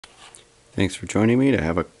Thanks for joining me to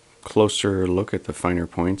have a closer look at the finer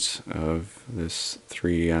points of this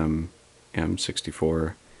 3M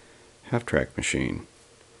M64 half-track machine.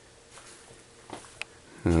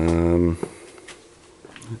 Let's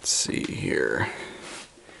see here.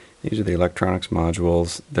 These are the electronics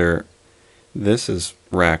modules. This is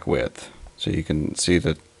rack width, so you can see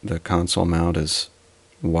that the console mount is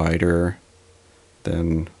wider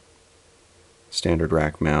than standard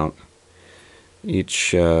rack mount.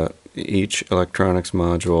 Each electronics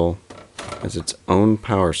module has its own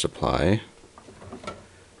power supply,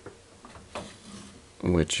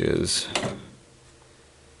 which is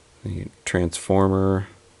the transformer,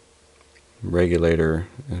 regulator,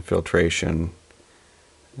 and filtration,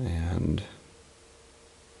 and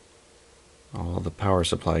all the power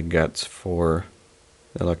supply guts for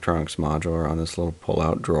the electronics module are on this little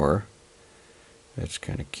pull-out drawer. That's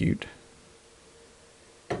kind of cute.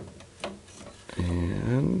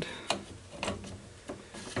 And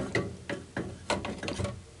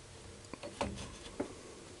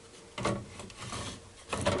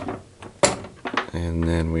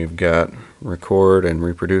then we've got record and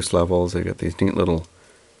reproduce levels. They've got these neat little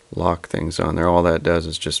lock things on there. All that does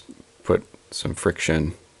is just put some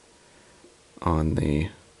friction on the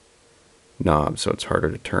knob so it's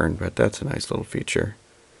harder to turn, but that's a nice little feature.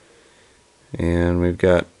 And we've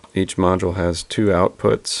got, each module has two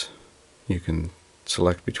outputs. You can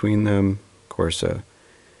select between them. Of course, a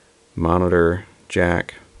monitor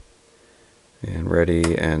jack, and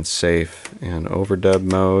ready and safe and overdub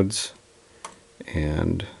modes,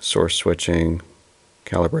 and source switching,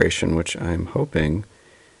 calibration, which I'm hoping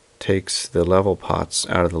takes the level pots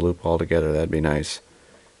out of the loop altogether. That'd be nice.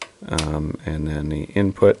 And then the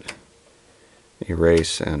input,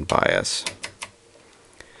 erase, and bias.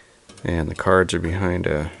 And the cards are behind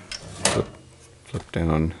a flip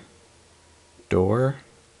down door.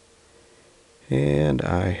 And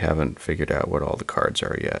I haven't figured out what all the cards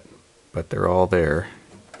are yet, but they're all there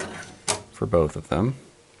for both of them.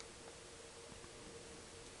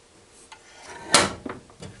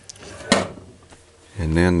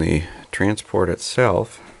 And then the transport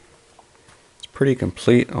itself is pretty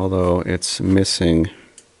complete, although it's missing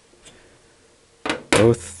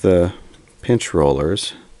both the pinch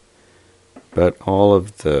rollers, but all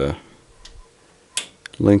of the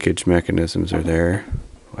linkage mechanisms are there.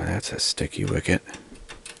 Wow, that's a sticky wicket.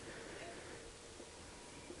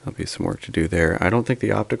 There'll be some work to do there. I don't think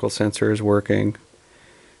the optical sensor is working.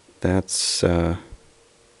 That's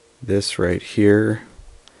this right here.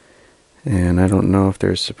 And I don't know if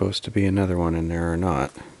there's supposed to be another one in there or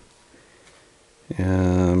not.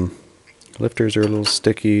 Lifters are a little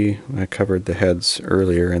sticky. I covered the heads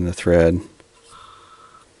earlier in the thread.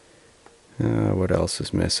 What else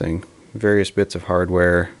is missing? Various bits of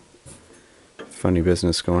hardware. Funny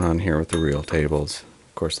business going on here with the reel tables.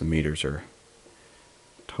 Of course, the meters are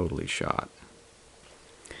totally shot.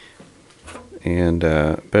 And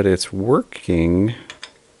but it's working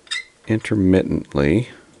intermittently.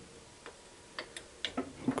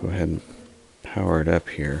 Go ahead and power it up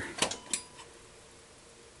here.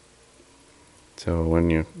 So when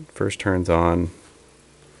you first turns on,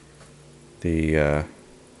 the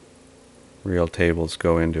reel tables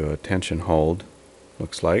go into a tension hold,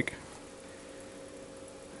 looks like.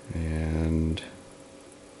 And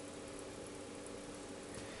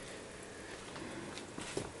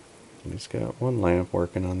he's got one lamp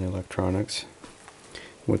working on the electronics.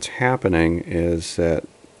 What's happening is that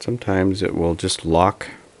sometimes it will just lock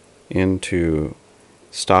into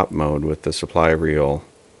stop mode with the supply reel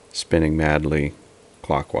spinning madly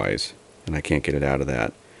clockwise, and I can't get it out of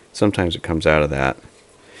that. Sometimes it comes out of that,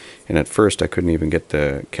 and at first I couldn't even get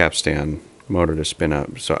the capstan motor to spin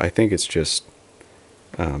up, so I think it's just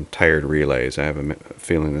tired relays. I have a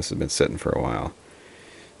feeling this has been sitting for a while.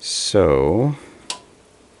 So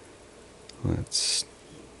we'll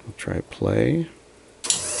try play.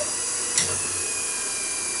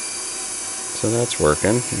 So that's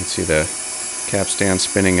working. You can see the capstan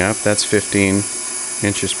spinning up. That's 15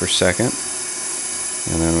 inches per second.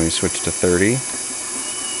 And then we switch to 30.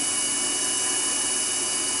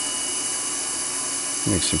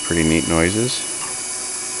 Makes some pretty neat noises.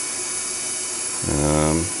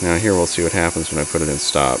 Now here we'll see what happens when I put it in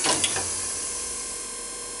stop.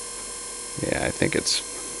 Yeah, I think it's...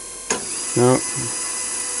 No.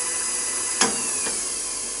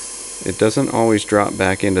 It doesn't always drop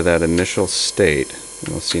back into that initial state.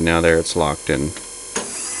 You'll see now there it's locked in.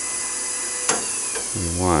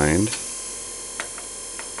 Rewind.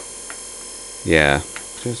 Yeah,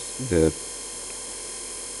 just the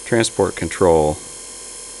transport control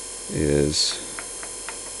is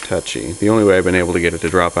touchy. The only way I've been able to get it to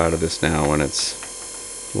drop out of this now when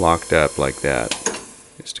it's locked up like that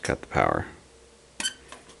is to cut the power.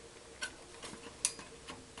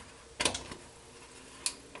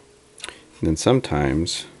 And then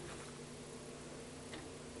sometimes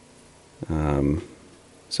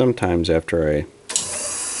after I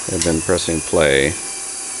have been pressing play,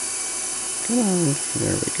 come on,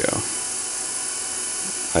 there we go,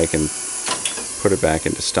 I can put it back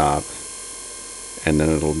into stop, and then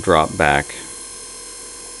it'll drop back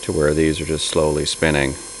to where these are just slowly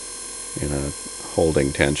spinning in a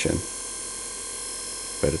holding tension.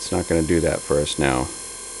 But it's not going to do that for us now.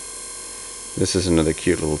 This is another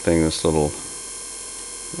cute little thing, this little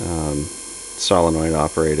solenoid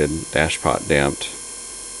operated dashpot damped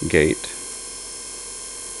gate.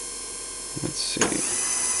 Let's see.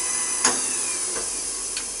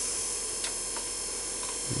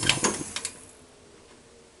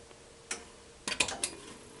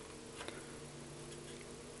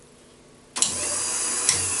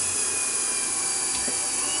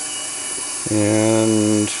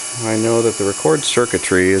 And I know that the record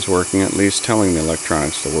circuitry is working, at least telling the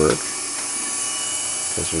electronics to work,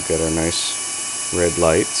 because we've got our nice red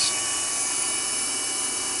lights.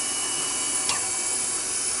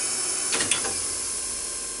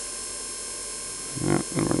 No,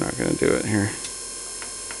 and we're not going to do it here.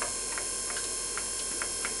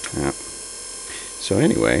 Yeah. So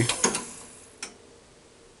anyway,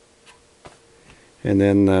 and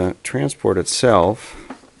then the transport itself,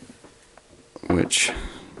 which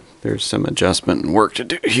there's some adjustment and work to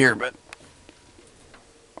do here, but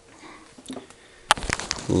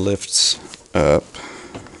lifts up.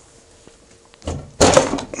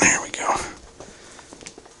 There we go.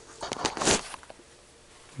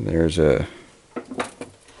 There's a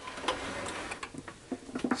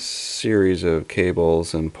series of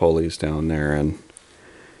cables and pulleys down there, and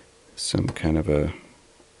some kind of a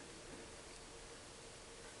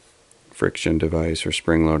friction device or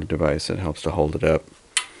spring-loaded device that helps to hold it up.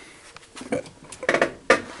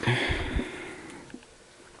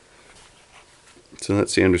 So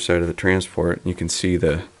that's the underside of the transport. You can see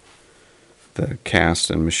the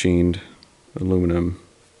cast and machined aluminum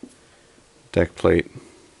deck plate,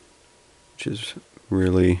 which is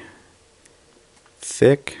really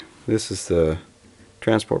thick. This is the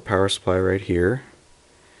transport power supply right here.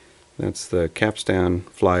 That's the capstan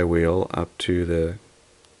flywheel up to the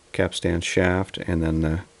capstan shaft, and then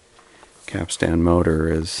the capstan motor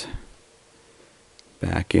is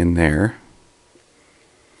back in there.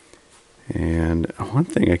 And one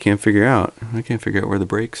thing I can't figure out where the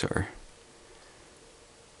brakes are.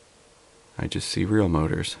 I just see real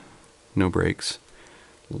motors, no brakes.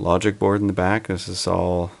 Logic board in the back. This is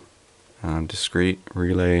all discrete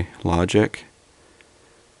relay logic.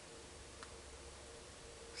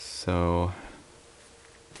 So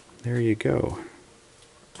there you go.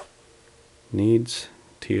 Needs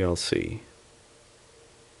TLC.